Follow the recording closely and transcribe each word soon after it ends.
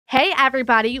Hey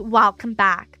everybody, welcome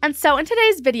back. And so in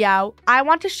today's video, I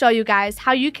want to show you guys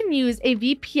how you can use a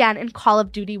VPN in Call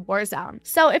of Duty Warzone.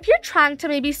 So if you're trying to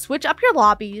maybe switch up your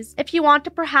lobbies, if you want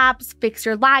to perhaps fix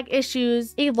your lag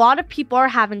issues, a lot of people are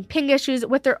having ping issues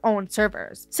with their own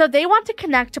servers. So they want to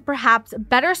connect to perhaps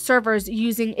better servers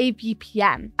using a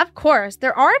VPN. Of course,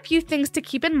 there are a few things to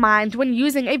keep in mind when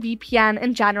using a VPN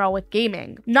in general with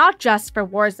gaming, not just for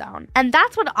Warzone. And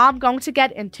that's what I'm going to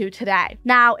get into today.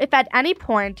 Now, if at any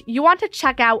point you want to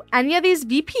check out any of these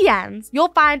VPNs, you'll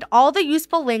find all the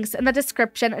useful links in the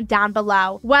description down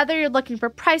below, whether you're looking for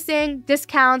pricing,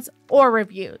 discounts, or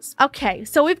reviews. Okay,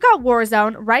 so we've got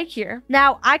Warzone right here.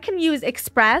 Now, I can use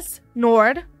Express,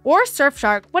 Nord, or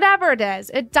Surfshark, whatever it is,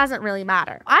 it doesn't really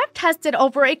matter. I've tested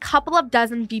over a couple of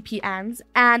dozen VPNs,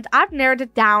 and I've narrowed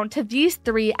it down to these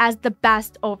three as the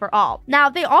best overall. Now,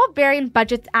 they all vary in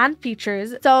budgets and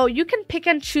features, so you can pick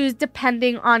and choose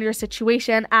depending on your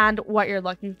situation and what you're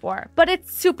looking for. But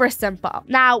it's super simple.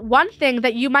 Now, one thing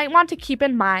that you might want to keep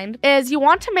in mind is you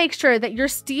want to make sure that your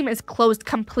Steam is closed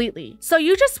completely. So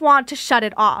you just want to shut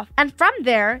it off. And from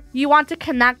there, you want to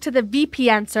connect to the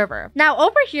VPN server. Now,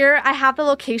 over here, I have the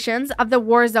locations of the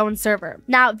Warzone server.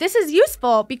 Now, this is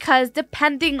useful because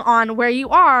depending on where you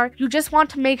are, you just want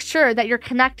to make sure that you're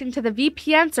connecting to the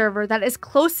VPN server that is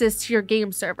closest to your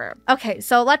game server. Okay,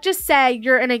 so let's just say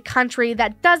you're in a country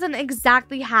that doesn't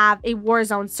exactly have a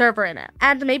Warzone server in it,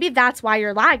 and maybe that's why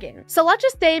you're lagging. So let's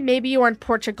just say maybe you're in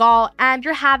Portugal and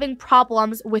you're having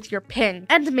problems with your ping,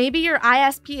 and maybe your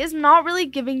ISP is not really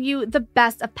giving you the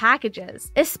best of packages,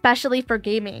 especially for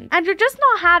gaming, and you're just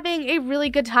not having a really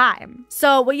good time.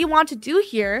 So what you want to do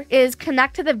here is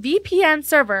connect to the VPN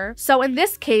server. So in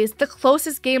this case, the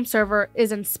closest game server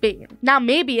is in Spain. Now,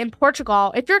 maybe in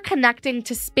Portugal, if you're connecting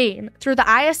to Spain through the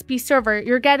ISP server,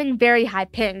 you're getting very high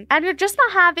ping and you're just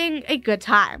not having a good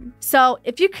time. So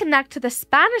if you connect to the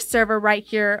Spanish server right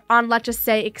here on, let's just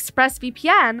say,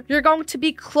 ExpressVPN, you're going to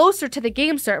be closer to the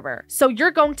game server. So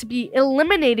you're going to be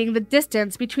eliminating the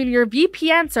distance between your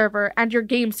VPN server and your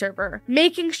game server,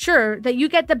 making sure that you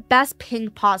get the best ping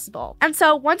possible. And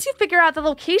so once you figure out the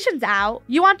locations out,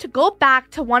 you want to go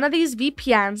back to one of these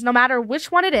VPNs, no matter which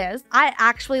one it is. I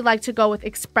actually like to go with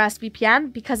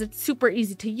ExpressVPN because it's super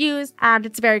easy to use and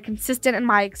it's very consistent in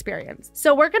my experience.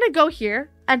 So we're going to go here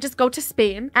and just go to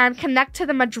Spain and connect to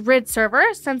the Madrid server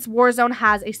since Warzone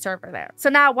has a server there. So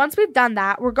now once we've done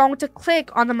that, we're going to click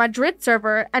on the Madrid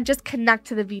server and just connect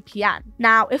to the VPN.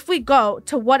 Now, if we go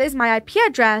to what is my IP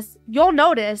address, you'll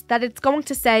notice that it's going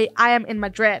to say I am in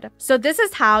Madrid. So this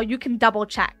is how you can double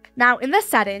check. Now, in the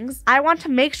settings, I want to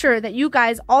make sure that you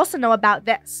guys also know about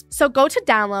this. So go to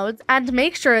downloads and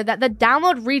make sure that the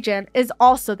download region is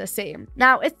also the same.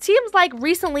 Now, it seems like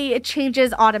recently it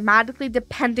changes automatically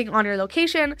depending on your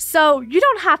location, so you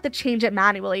don't have to change it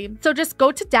manually. So just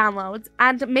go to downloads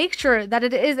and make sure that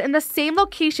it is in the same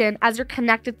location as your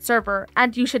connected server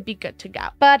and you should be good to go.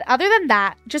 But other than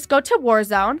that, just go to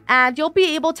Warzone and you'll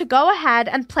be able to go ahead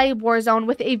and play Warzone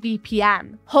with a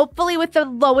VPN, hopefully with the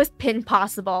lowest ping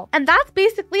possible. And that's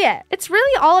basically it. It's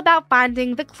really all about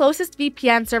finding the closest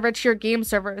VPN server to your game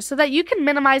server so that you can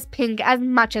minimize ping as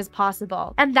much as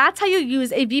possible. And that's how you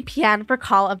use a VPN for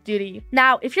Call of Duty.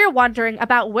 Now, if you're wondering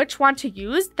about which one to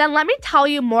use, then let me tell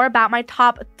you more about my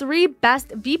top 3 best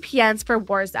VPNs for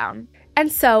Warzone. And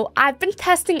so I've been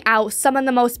testing out some of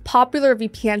the most popular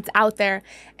VPNs out there,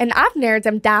 and I've narrowed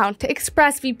them down to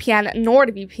ExpressVPN,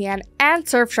 NordVPN, and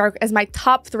Surfshark as my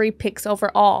top 3 picks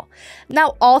overall.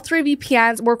 Now, all 3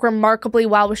 VPNs work remarkably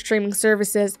well with streaming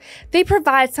services. They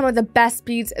provide some of the best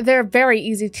speeds, they're very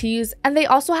easy to use, and they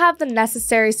also have the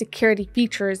necessary security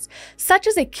features, such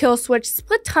as a kill switch,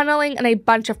 split tunneling, and a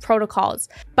bunch of protocols.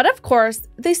 But of course,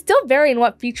 they still vary in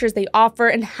what features they offer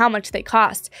and how much they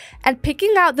cost, and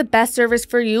picking out the best service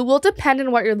for you will depend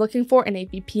on what you're looking for in a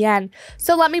VPN.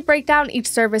 So let me break down each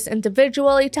service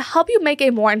individually to help you make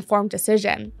a more informed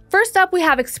decision. First up, we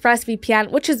have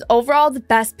ExpressVPN, which is overall the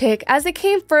best pick as it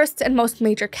came first in most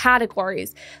major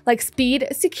categories, like speed,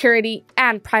 security,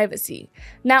 and privacy.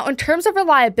 Now, in terms of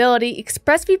reliability,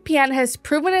 ExpressVPN has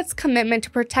proven its commitment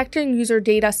to protecting user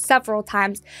data several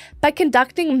times by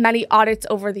conducting many audits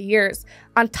over the years,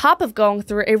 on top of going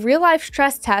through a real-life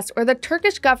stress test where the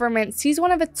Turkish government sees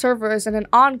one of its servers in an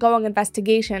ongoing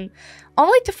investigation,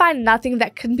 only to find nothing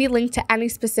that could be linked to any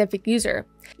specific user.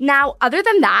 Now, other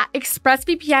than that,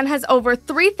 ExpressVPN has over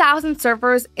 3,000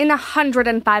 servers in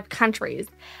 105 countries,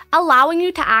 allowing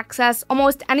you to access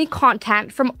almost any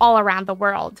content from all around the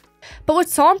world. But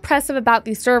what's so impressive about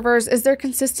these servers is their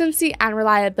consistency and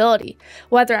reliability.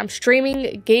 Whether I'm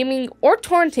streaming, gaming, or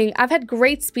torrenting, I've had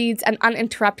great speeds and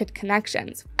uninterrupted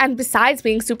connections. And besides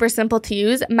being super simple to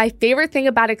use, my favorite thing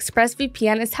about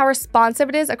ExpressVPN is how responsive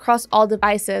it is across all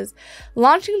devices.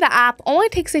 Launching the app only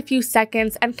takes a few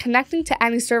seconds, and connecting to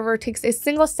any server takes a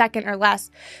single second or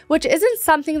less, which isn't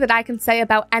something that I can say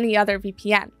about any other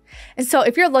VPN. And so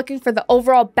if you're looking for the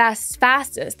overall best,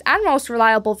 fastest, and most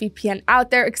reliable VPN out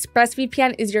there,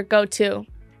 ExpressVPN is your go-to.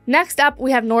 Next up,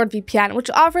 we have NordVPN, which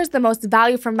offers the most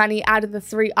value for money out of the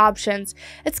three options.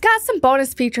 It's got some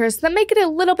bonus features that make it a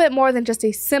little bit more than just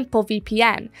a simple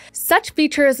VPN. Such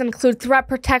features include threat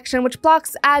protection, which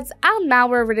blocks ads and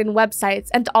malware-ridden websites,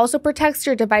 and also protects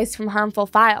your device from harmful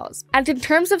files. And in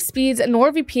terms of speeds,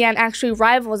 NordVPN actually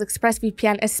rivals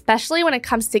ExpressVPN, especially when it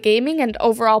comes to gaming and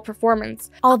overall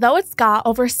performance. Although it's got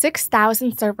over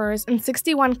 6,000 servers in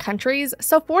 61 countries,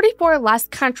 so 44 less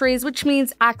countries, which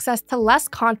means access to less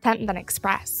content than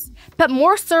Express. But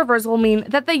more servers will mean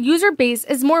that the user base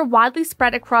is more widely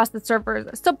spread across the servers,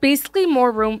 so basically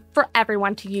more room for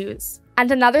everyone to use. And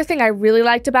another thing I really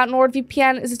liked about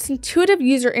NordVPN is its intuitive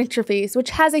user interface,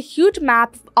 which has a huge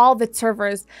map of all of its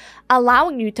servers,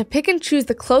 allowing you to pick and choose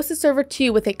the closest server to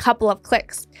you with a couple of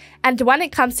clicks. And when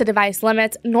it comes to device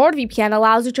limits, NordVPN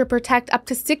allows you to protect up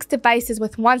to 6 devices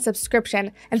with one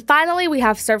subscription. And finally, we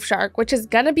have Surfshark, which is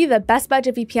gonna be the best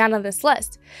budget VPN on this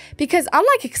list. Because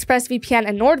unlike ExpressVPN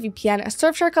and NordVPN,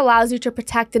 Surfshark allows you to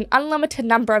protect an unlimited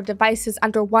number of devices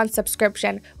under one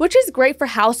subscription, which is great for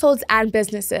households and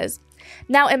businesses.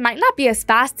 Now, it might not be as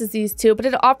fast as these two, but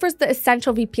it offers the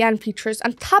essential VPN features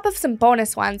on top of some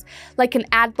bonus ones, like an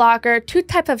ad blocker, 2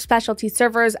 types of specialty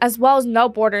servers, as well as no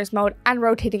borders mode and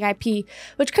rotating IP,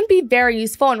 which can be very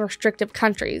useful in restrictive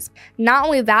countries. Not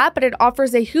only that, but it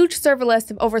offers a huge server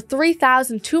list of over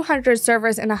 3,200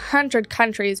 servers in 100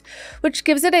 countries, which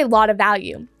gives it a lot of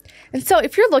value. And so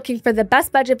if you're looking for the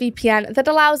best budget VPN that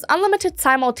allows unlimited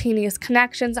simultaneous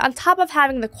connections on top of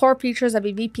having the core features of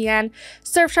a VPN,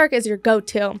 Surfshark is your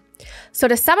go-to. So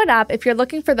to sum it up, if you're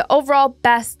looking for the overall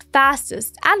best,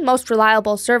 fastest, and most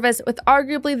reliable service with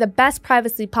arguably the best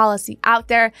privacy policy out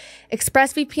there,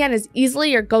 ExpressVPN is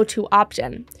easily your go-to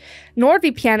option.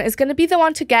 NordVPN is going to be the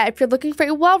one to get if you're looking for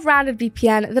a well-rounded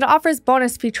VPN that offers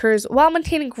bonus features while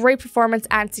maintaining great performance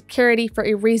and security for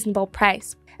a reasonable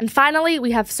price. And finally,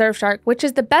 we have Surfshark, which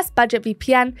is the best budget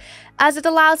VPN as it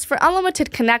allows for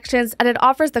unlimited connections and it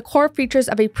offers the core features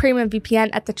of a premium VPN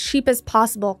at the cheapest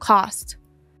possible cost.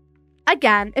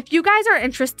 Again, if you guys are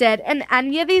interested in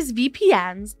any of these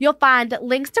VPNs, you'll find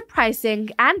links to pricing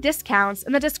and discounts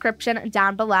in the description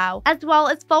down below, as well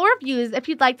as full reviews if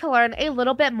you'd like to learn a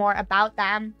little bit more about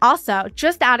them. Also,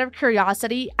 just out of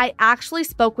curiosity, I actually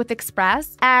spoke with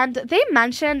Express, and they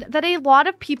mentioned that a lot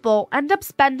of people end up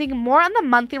spending more on the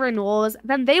monthly renewals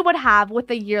than they would have with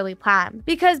a yearly plan.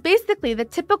 Because basically, the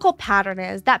typical pattern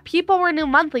is that people renew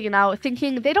monthly,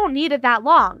 thinking they don't need it that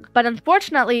long. But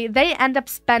unfortunately, they end up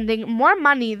spending more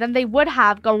money than they would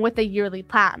have going with a yearly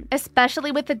plan, especially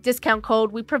with the discount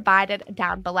code we provided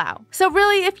down below. So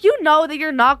really, if you know that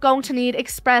you're not going to need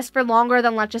Express for longer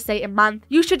than, let's just say, a month,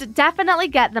 you should definitely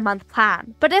get the month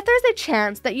plan. But if there's a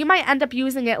chance that you might end up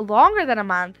using it longer than a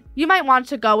month, you might want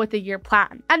to go with a year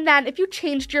plan. And then if you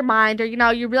changed your mind or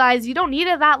you realize you don't need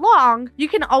it that long, you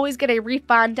can always get a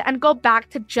refund and go back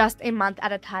to just a month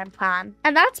at a time plan.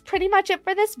 And that's pretty much it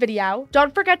for this video.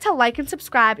 Don't forget to like and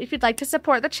subscribe if you'd like to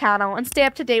support the channel and stay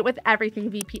up to date with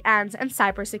everything VPNs and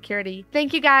cybersecurity.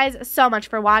 Thank you guys so much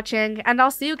for watching, and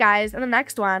I'll see you guys in the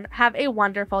next one. Have a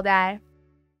wonderful day.